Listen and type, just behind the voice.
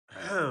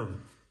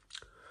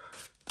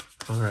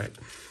All right.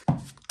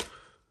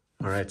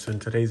 All right. So in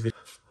today's video,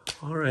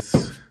 all right.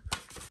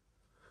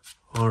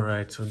 All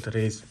right. So in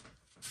today's,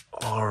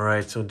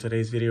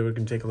 video, we're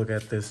gonna take a look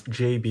at this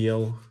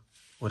JBL.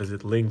 What is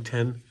it?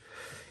 LINK10.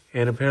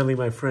 And apparently,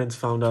 my friends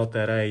found out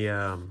that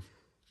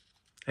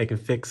I can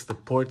fix the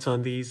ports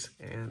on these,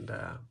 and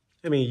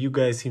I mean, you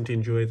guys seem to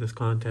enjoy this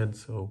content,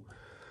 so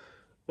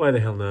why the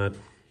hell not?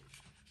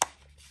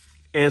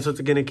 And so it's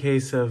again a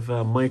case of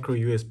micro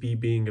USB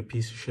being a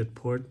piece of shit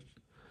port.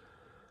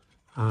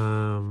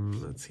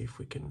 Let's see if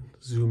we can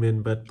zoom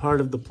in, but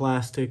part of the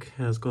plastic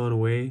has gone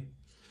away,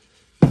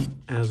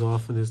 as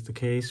often is the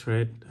case,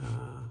 right?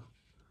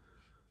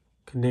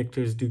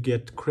 Connectors do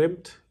get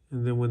crimped,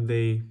 and then when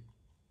they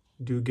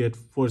do get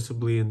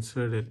forcibly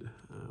inserted,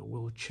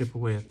 we'll chip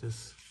away at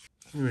this.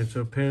 All right,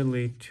 so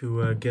apparently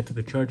to get to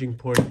the charging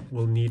port,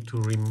 we'll need to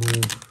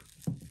remove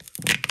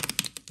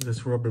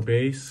this rubber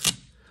base.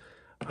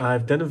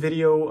 I've done a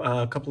video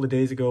a couple of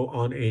days ago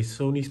on a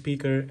Sony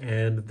speaker,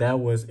 and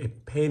that was a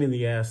pain in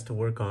the ass to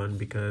work on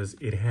because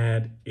it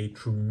had a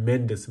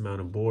tremendous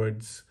amount of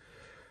boards.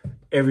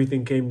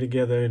 Everything came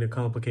together in a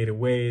complicated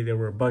way. There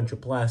were a bunch of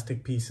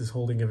plastic pieces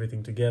holding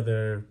everything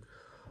together.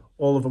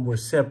 All of them were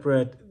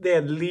separate. They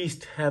at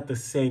least had the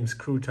same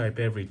screw type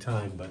every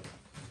time, but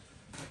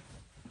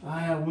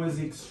it was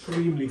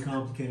extremely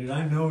complicated.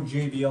 I know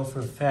JBL for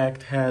a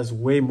fact has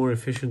way more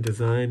efficient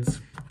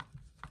designs.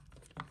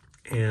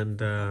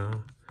 And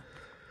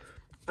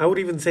I would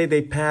even say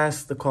they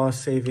pass the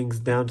cost savings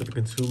down to the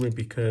consumer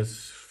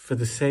because for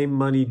the same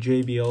money,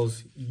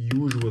 JBLs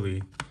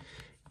usually,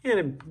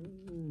 and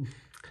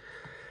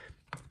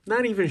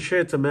not even sure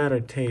it's a matter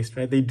of taste,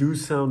 right? They do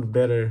sound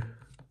better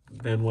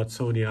than what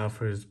Sony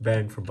offers,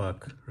 bang for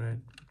buck, right?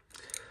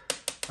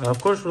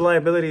 Of course,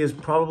 reliability is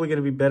probably going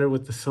to be better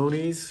with the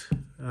Sonys,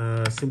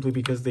 simply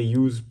because they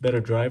use better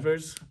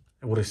drivers,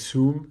 I would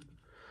assume.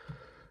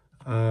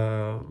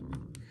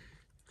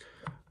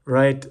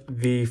 Right,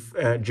 the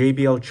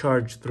JBL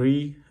Charge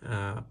 3,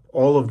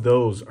 all of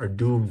those are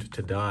doomed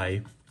to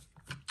die.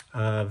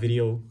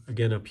 Video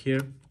again up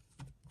here.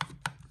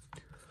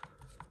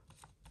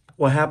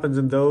 What happens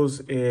in those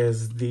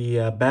is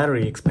the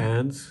battery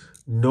expands.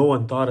 No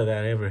one thought of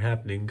that ever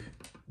happening.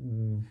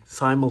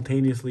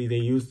 Simultaneously, they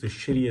use the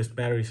shittiest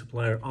battery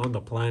supplier on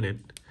the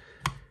planet.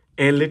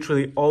 And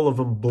literally all of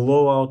them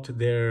blow out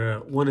their,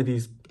 one of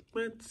these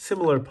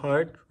similar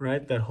part,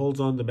 right, that holds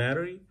on the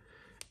battery.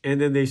 And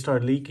then they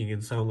start leaking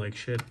and sound like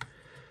shit.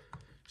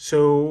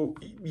 So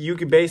you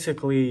could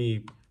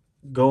basically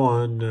go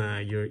on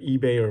your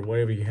eBay or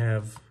whatever you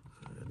have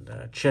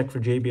and check for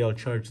JBL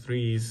Charge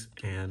 3s,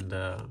 and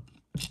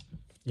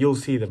you'll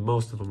see that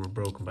most of them are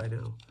broken by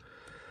now.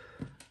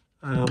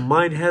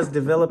 Mine has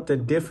developed a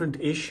different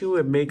issue.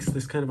 It makes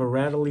this kind of a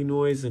rattly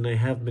noise, and I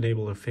haven't been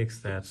able to fix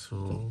that,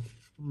 so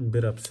I'm a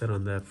bit upset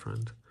on that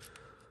front.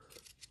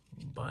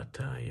 But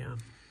yeah.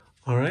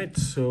 All right,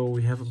 so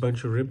we have a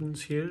bunch of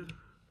ribbons here.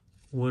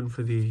 One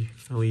for the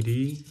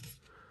LED,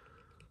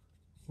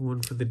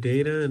 one for the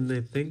data, and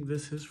I think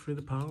this is for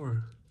the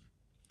power.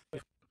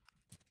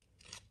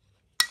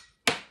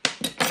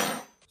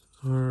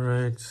 All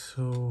right,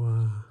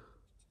 so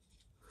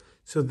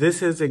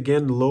this is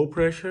again low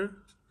pressure,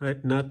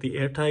 right? Not the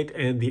airtight,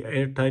 and the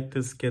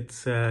airtightness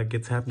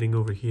gets happening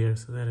over here,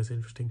 so that is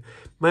interesting.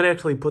 Might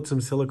actually put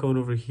some silicone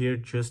over here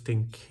just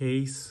in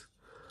case.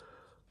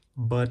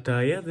 But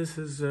yeah, this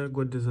is a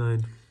good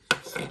design.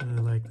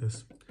 I like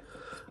this.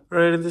 All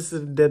right, and this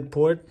is a dead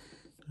port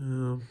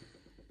and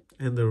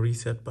the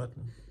reset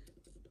button.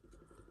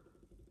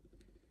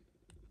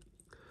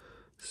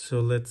 So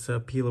let's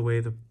peel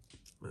away the...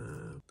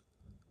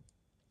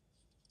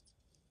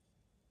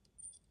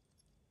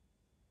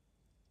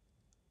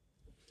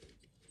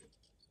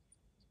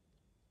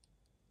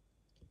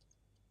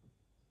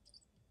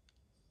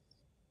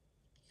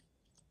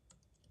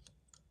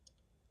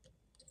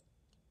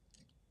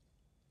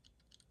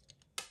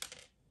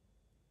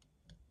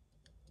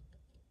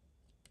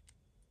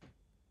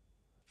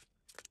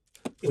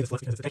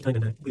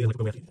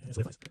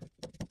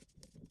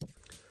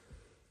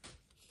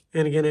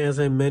 And again, as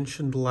I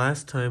mentioned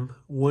last time,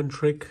 one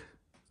trick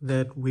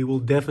that we will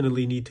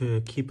definitely need to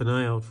keep an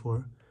eye out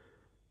for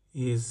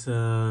is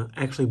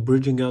actually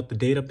bridging out the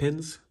data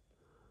pins,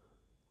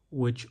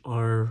 which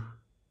are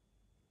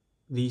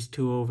these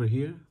two over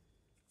here.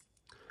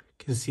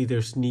 You can see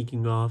they're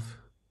sneaking off.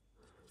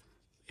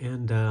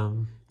 And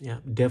yeah,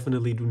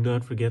 definitely do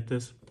not forget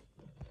this.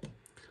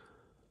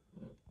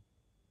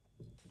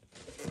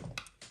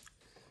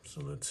 So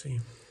let's see.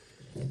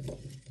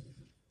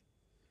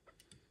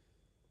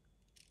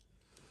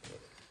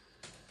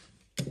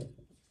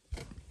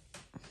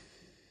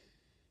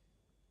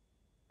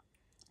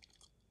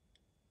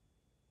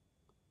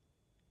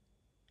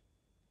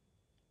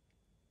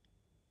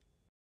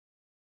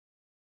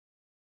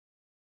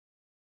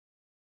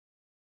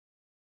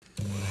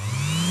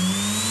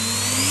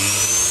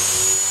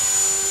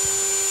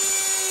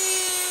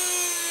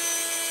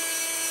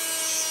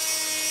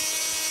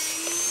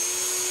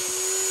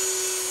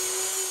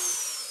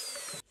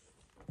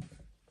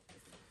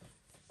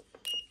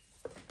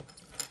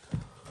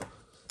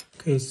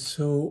 Okay,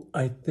 so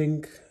I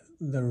think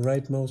the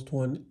rightmost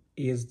one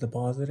is the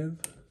positive,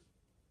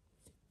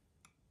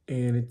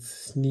 and it's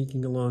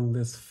sneaking along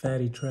this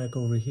fatty track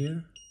over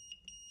here.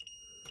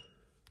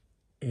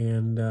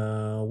 And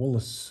we'll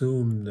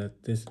assume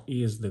that this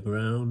is the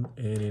ground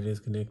and it is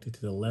connected to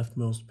the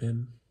leftmost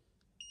pin,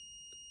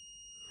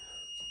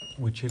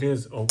 which it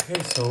is. Okay,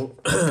 so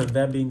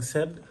that being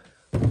said,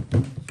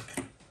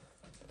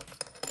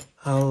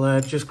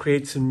 I'll just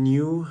create some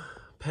new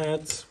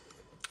pads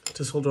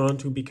to solder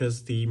onto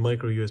because the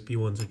micro USB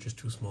ones are just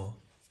too small.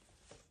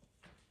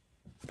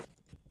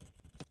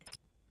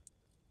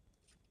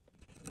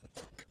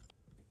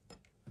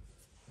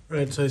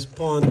 Right, so I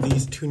spawned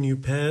these two new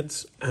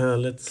pads.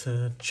 Let's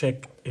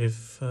check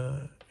if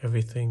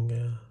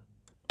everything,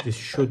 this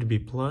should be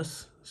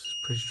plus. This is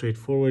pretty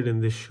straightforward,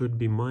 and this should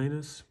be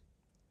minus.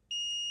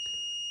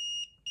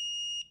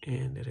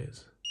 And it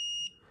is.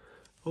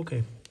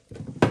 Okay.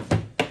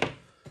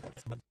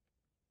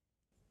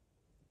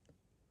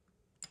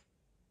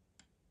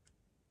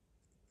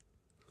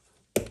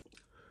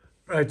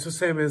 Right, so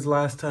same as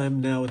last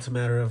time. Now it's a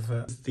matter of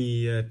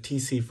the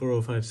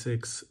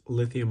TC4056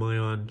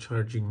 lithium-ion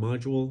charging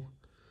module.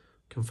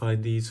 You can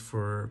find these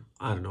for,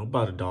 I don't know,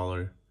 about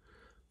 $1,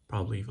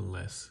 probably even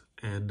less.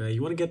 And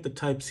you want to get the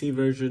Type-C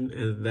version,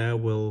 and that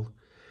will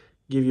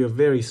give you a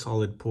very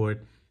solid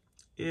port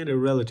and a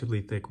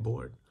relatively thick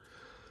board.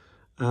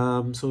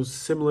 So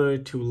similar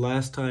to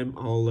last time,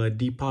 I'll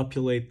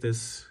depopulate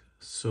this.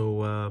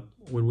 So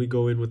when we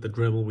go in with the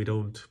Dremel, we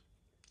don't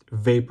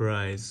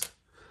vaporize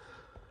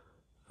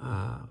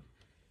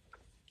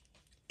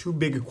too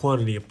big a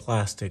quantity of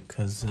plastic,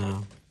 because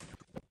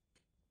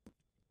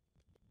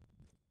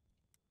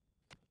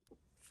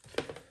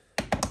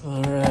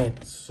all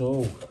right,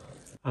 so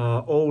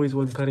always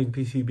when cutting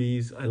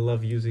PCBs, I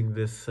love using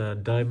this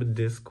diamond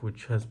disc,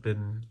 which has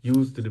been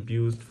used and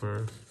abused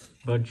for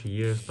a bunch of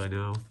years by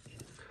now.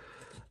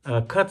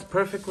 Cuts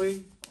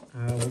perfectly.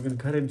 We're gonna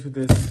cut into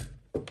this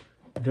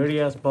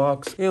dirty ass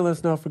box. Yeah,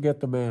 let's not forget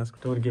the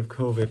mask. Don't want to give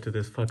COVID to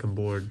this fucking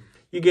board.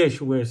 You guys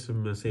should wear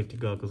some safety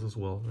goggles as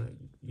well, right?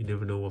 You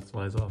never know what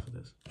flies off of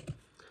this.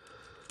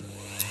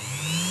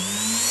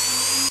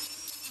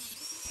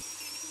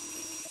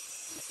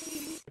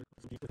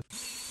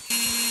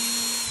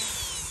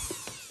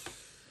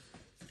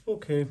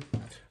 Okay.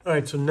 All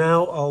right, so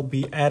now I'll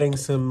be adding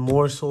some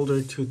more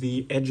solder to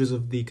the edges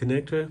of the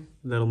connector.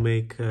 That'll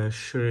make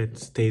sure it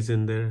stays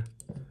in there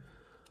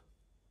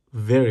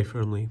very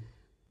firmly.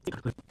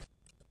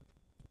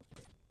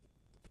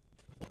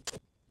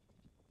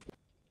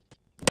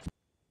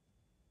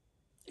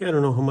 Yeah, I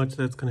don't know how much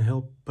that's going to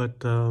help, but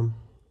yeah,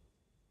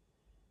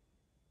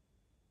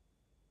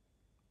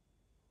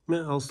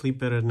 I'll sleep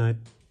better at night.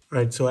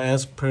 Right, so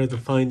as per the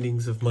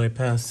findings of my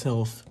past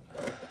self,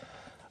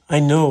 I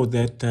know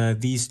that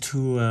these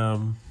two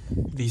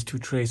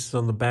traces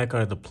on the back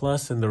are the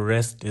plus and the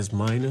rest is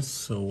minus.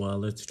 So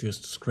let's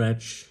just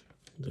scratch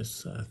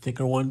this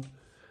thicker one.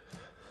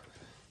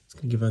 It's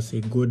gonna give us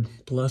a good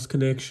plus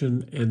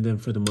connection, and then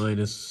for the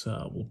minus,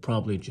 we'll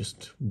probably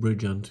just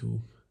bridge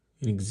onto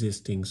an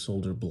existing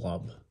solder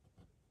blob.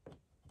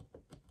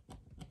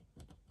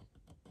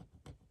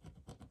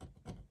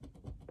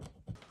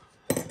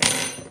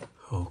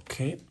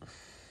 Okay.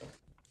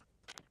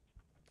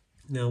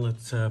 Now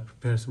let's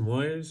prepare some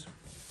wires.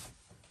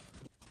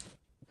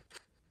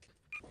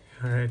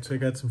 All right, so I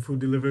got some food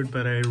delivered,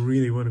 but I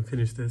really want to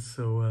finish this,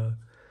 so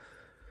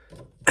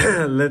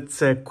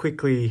let's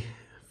quickly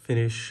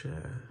finish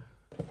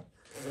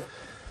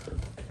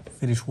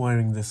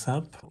wiring this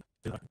up.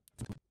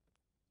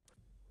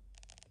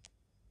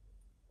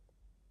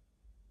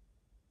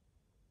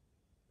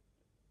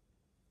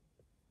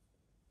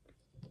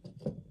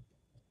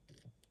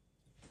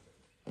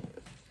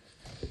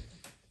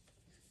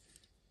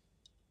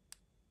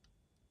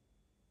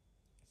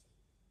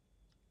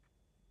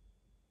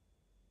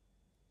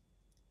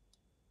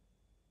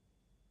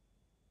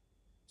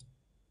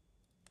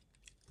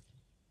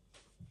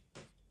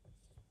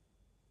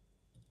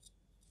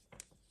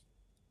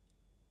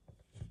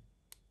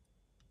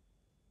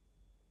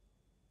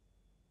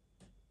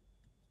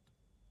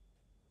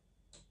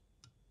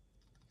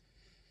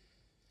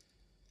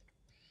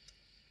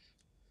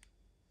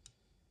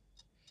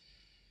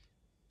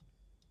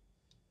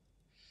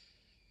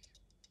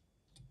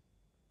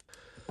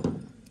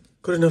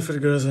 Good enough for the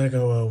girls I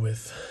go out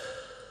with.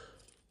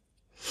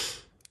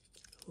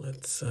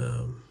 Let's,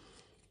 all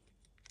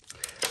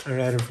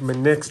right, and for my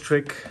next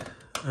trick,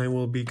 I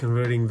will be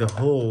converting the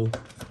hole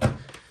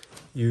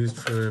used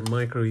for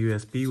micro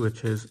USB,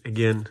 which is,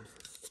 again,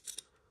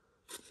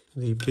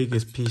 the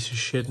biggest piece of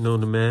shit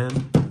known to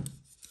man.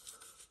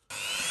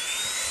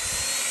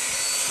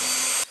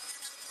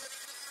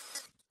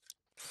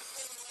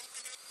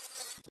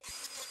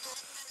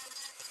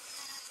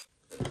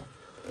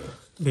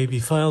 Baby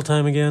file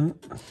time again.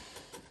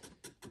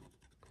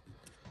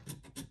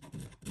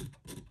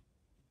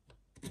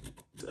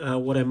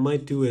 What I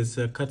might do is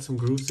cut some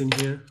grooves in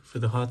here for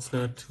the hot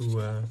snot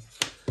to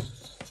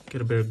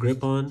get a better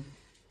grip on.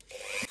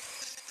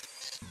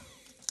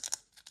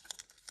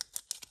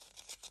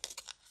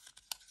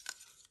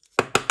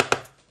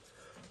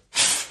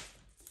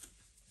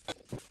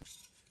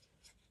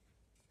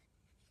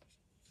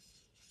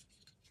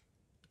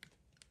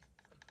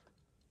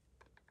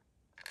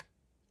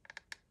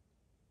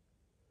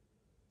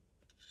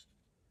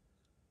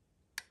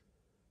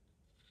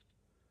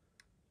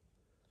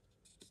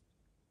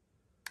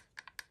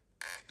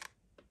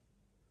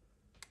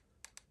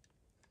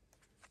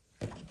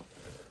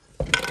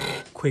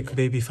 quick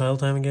baby file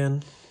time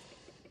again.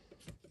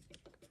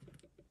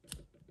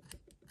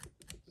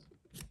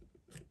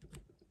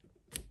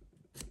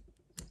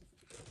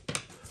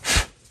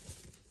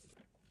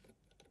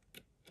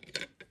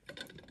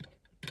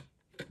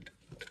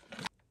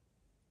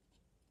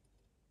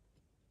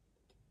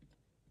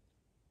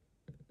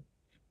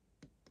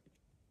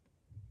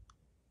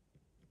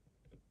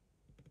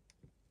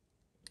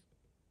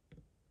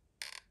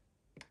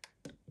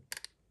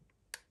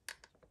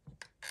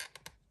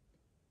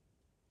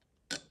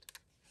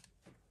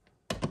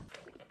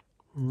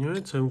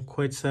 Alright, so I'm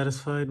quite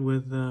satisfied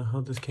with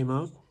how this came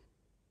out.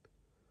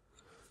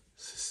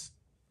 It's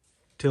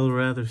still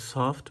rather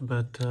soft,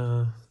 but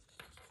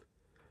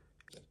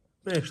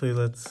actually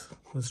let's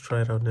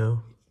try it out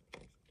now.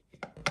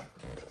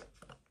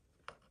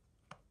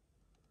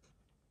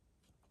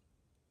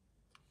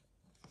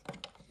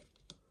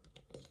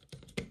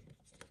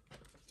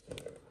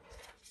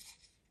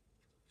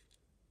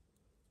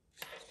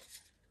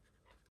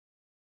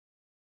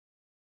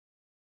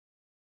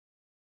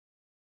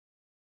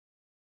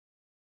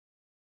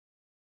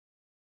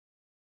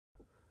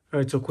 All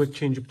right, so quick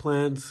change of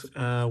plans.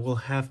 We'll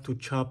have to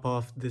chop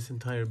off this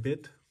entire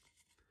bit.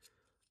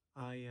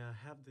 I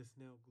have this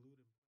now glued.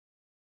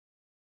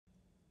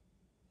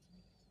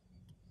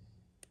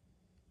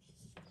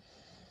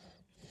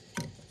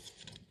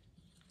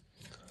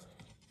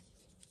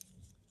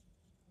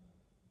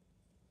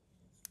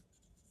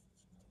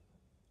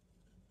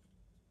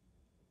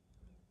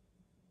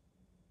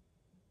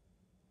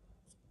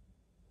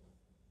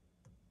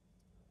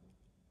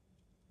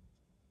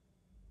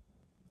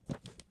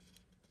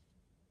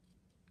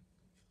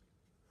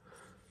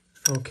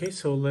 Okay,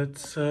 so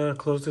let's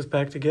close this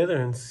back together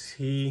and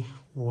see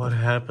what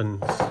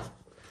happens. I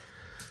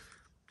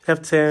have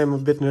to say I'm a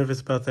bit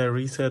nervous about that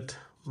reset.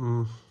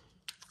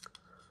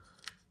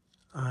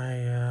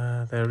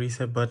 That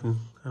reset button,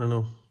 I don't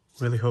know,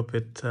 really hope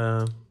it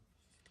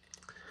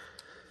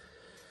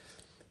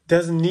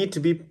doesn't need to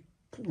be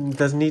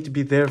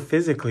there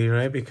physically,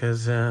 right?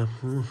 Because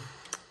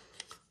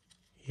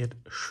it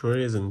sure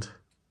isn't.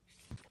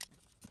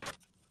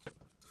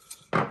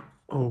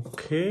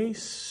 Okay,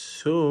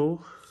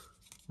 so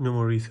no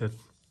more reset.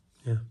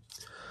 Yeah.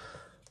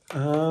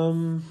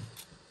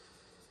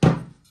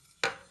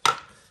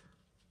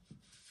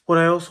 What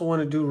I also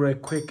want to do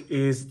right quick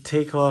is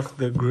take off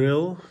the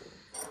grill.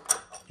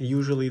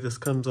 Usually this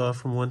comes off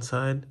from one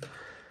side,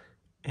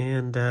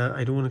 and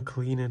I don't want to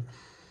clean it.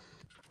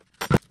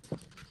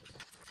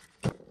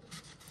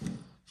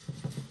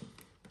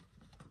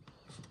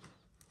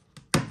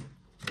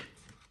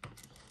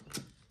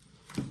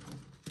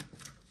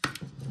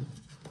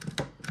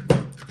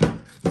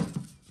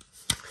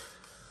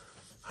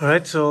 All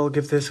right, so I'll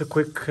give this a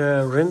quick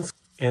rinse.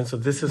 And so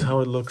this is how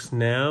it looks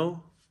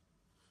now.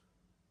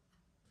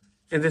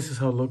 And this is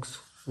how it looks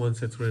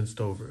once it's rinsed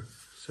over.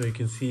 So you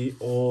can see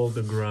all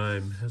the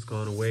grime has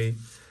gone away.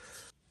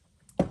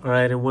 All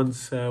right, and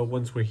once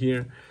we're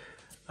here,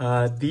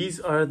 these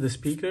are the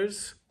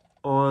speakers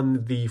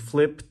on the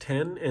Flip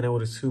 10, and I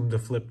would assume the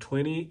Flip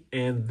 20,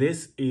 and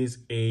this is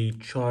a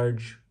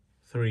Charge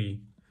 3.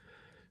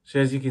 So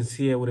as you can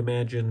see, I would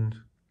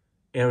imagine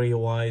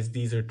area-wise,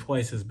 these are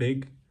twice as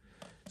big.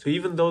 So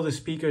even though the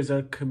speakers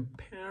are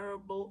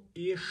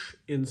comparable-ish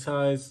in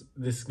size,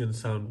 this is going to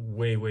sound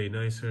way, way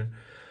nicer.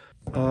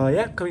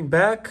 Yeah, coming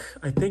back,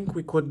 I think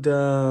we could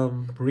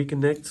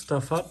reconnect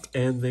stuff up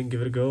and then give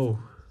it a go.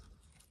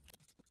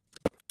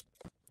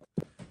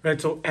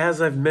 Right, so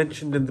as I've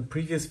mentioned in the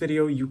previous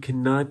video, you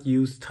cannot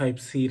use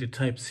Type-C to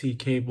Type-C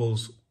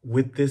cables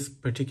with this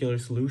particular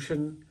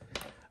solution.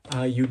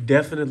 You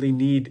definitely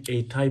need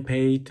a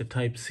Type-A to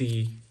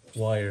Type-C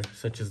wire,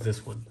 such as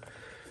this one.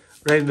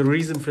 Right, and the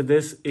reason for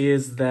this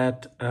is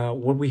that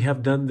what we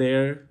have done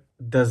there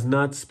does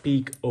not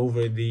speak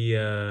over the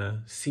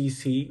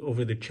CC,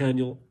 over the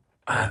channel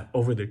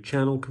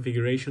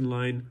configuration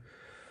line.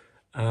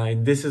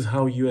 And this is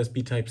how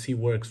USB Type-C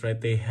works,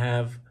 right? They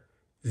have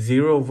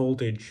 0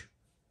 voltage,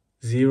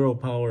 0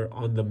 power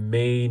on the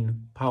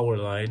main power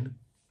line.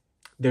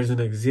 There's an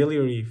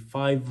auxiliary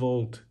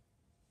 5-volt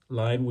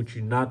line, which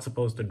you're not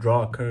supposed to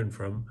draw a current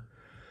from.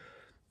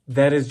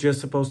 That is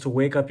just supposed to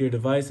wake up your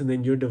device, and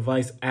then your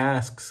device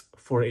asks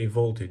for a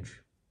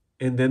voltage,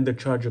 and then the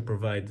charger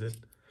provides it.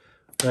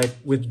 Right?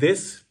 With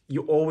this,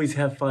 you always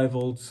have 5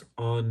 volts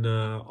on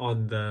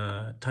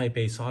the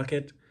Type-A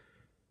socket,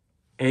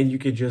 and you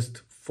could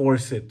just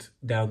force it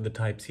down the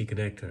Type-C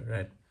connector,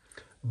 right?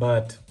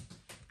 But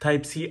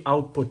Type-C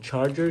output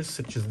chargers,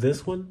 such as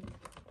this one,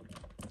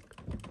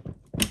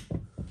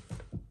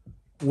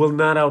 will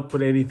not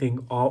output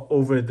anything all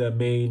over the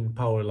main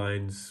power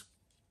lines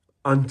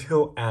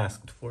until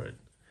asked for it.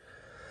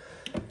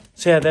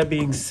 So yeah, that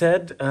being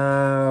said,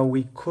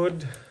 we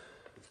could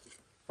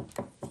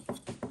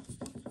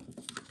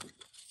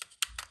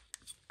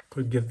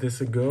give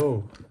this a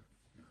go.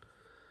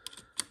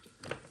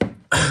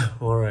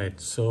 All right,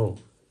 so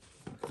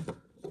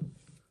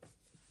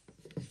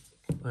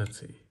let's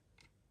see.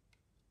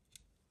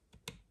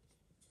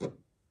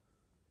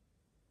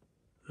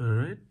 All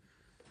right.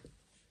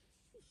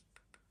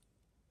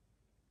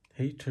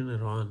 How you turn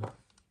it on?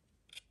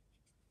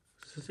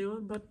 Is this the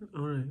on button?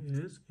 Alright,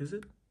 it is. Is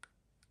it?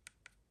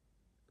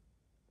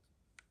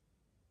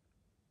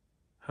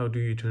 How do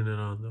you turn it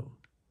on though?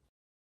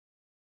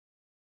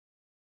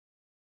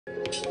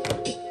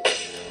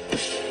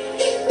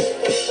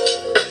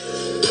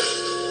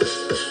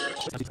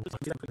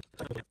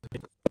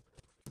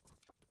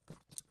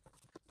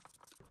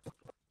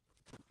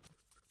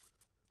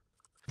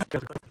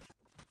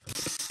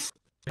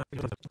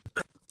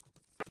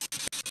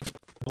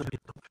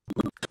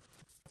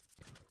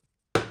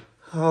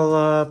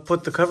 I'll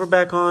put the cover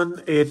back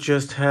on. It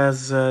just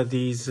has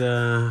these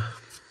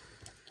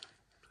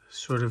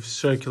sort of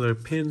circular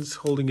pins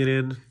holding it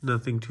in.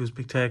 Nothing too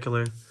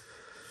spectacular.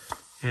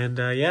 And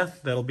yeah,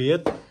 that'll be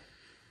it.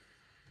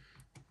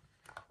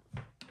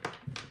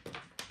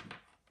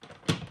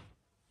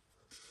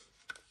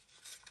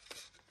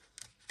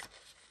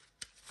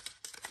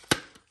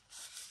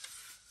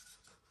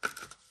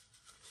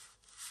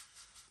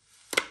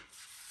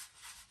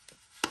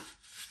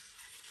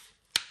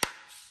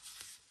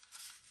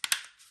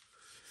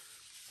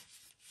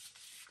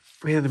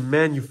 Man, the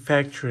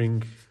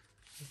manufacturing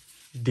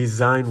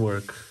design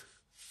work.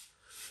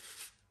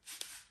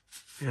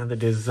 And the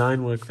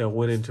design work that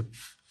went into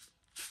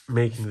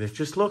making this.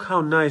 Just look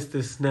how nice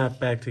this snapped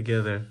back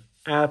together.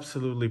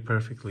 Absolutely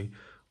perfectly.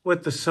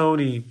 With the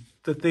Sony,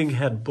 the thing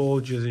had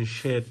bulges and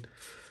shit.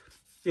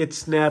 It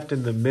snapped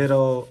in the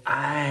middle.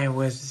 I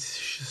was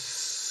just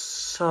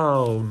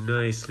so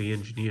nicely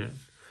engineered.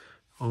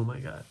 Oh my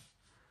god.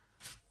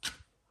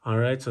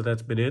 Alright, so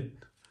that's been it.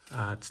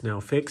 It's now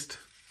fixed.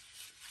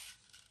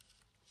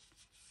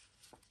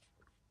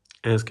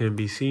 As can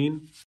be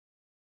seen.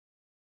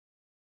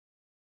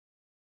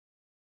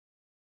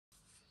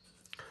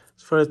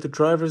 As far as the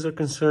drivers are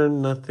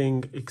concerned,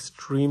 nothing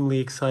extremely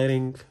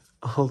exciting.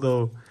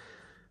 Although,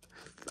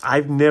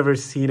 I've never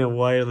seen a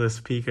wireless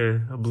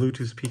speaker, a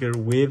Bluetooth speaker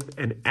with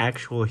an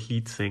actual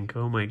heatsink.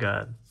 Oh my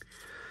god.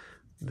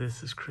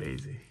 This is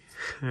crazy.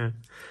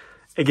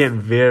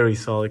 Again, very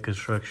solid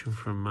construction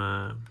from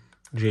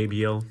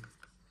JBL.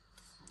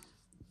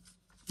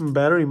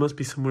 Battery must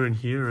be somewhere in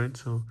here, right?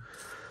 So,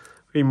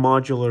 very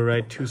modular,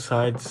 right? Two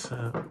sides.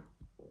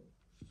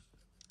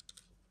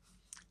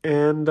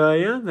 And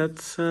yeah,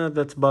 that's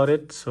about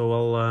it.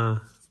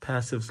 So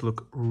passives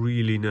look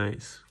really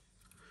nice.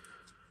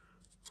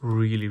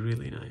 Really,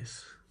 really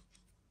nice.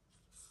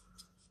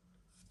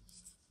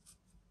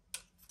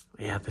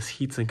 Yeah, this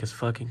heatsink is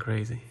fucking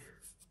crazy.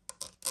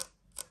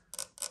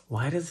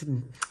 Why does it...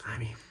 I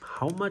mean,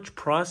 how much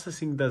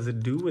processing does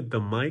it do with the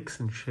mics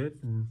and shit?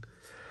 And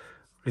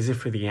is it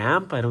for the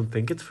amp? I don't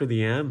think it's for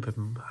the amp.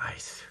 I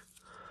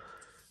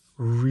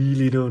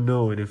really don't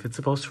know. And if it's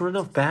supposed to run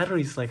off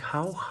batteries, like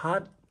how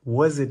hot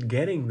was it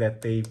getting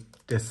that they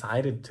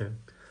decided to...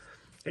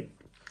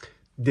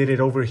 Did it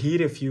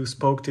overheat if you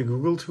spoke to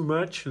Google too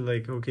much?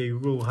 Like, okay,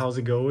 Google, how's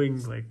it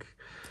going? Like,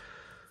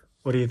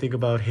 what do you think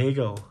about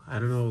Hegel? I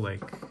don't know,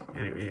 like,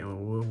 anyway,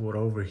 would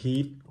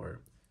overheat or...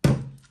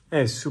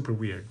 It's super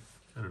weird.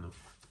 I don't know.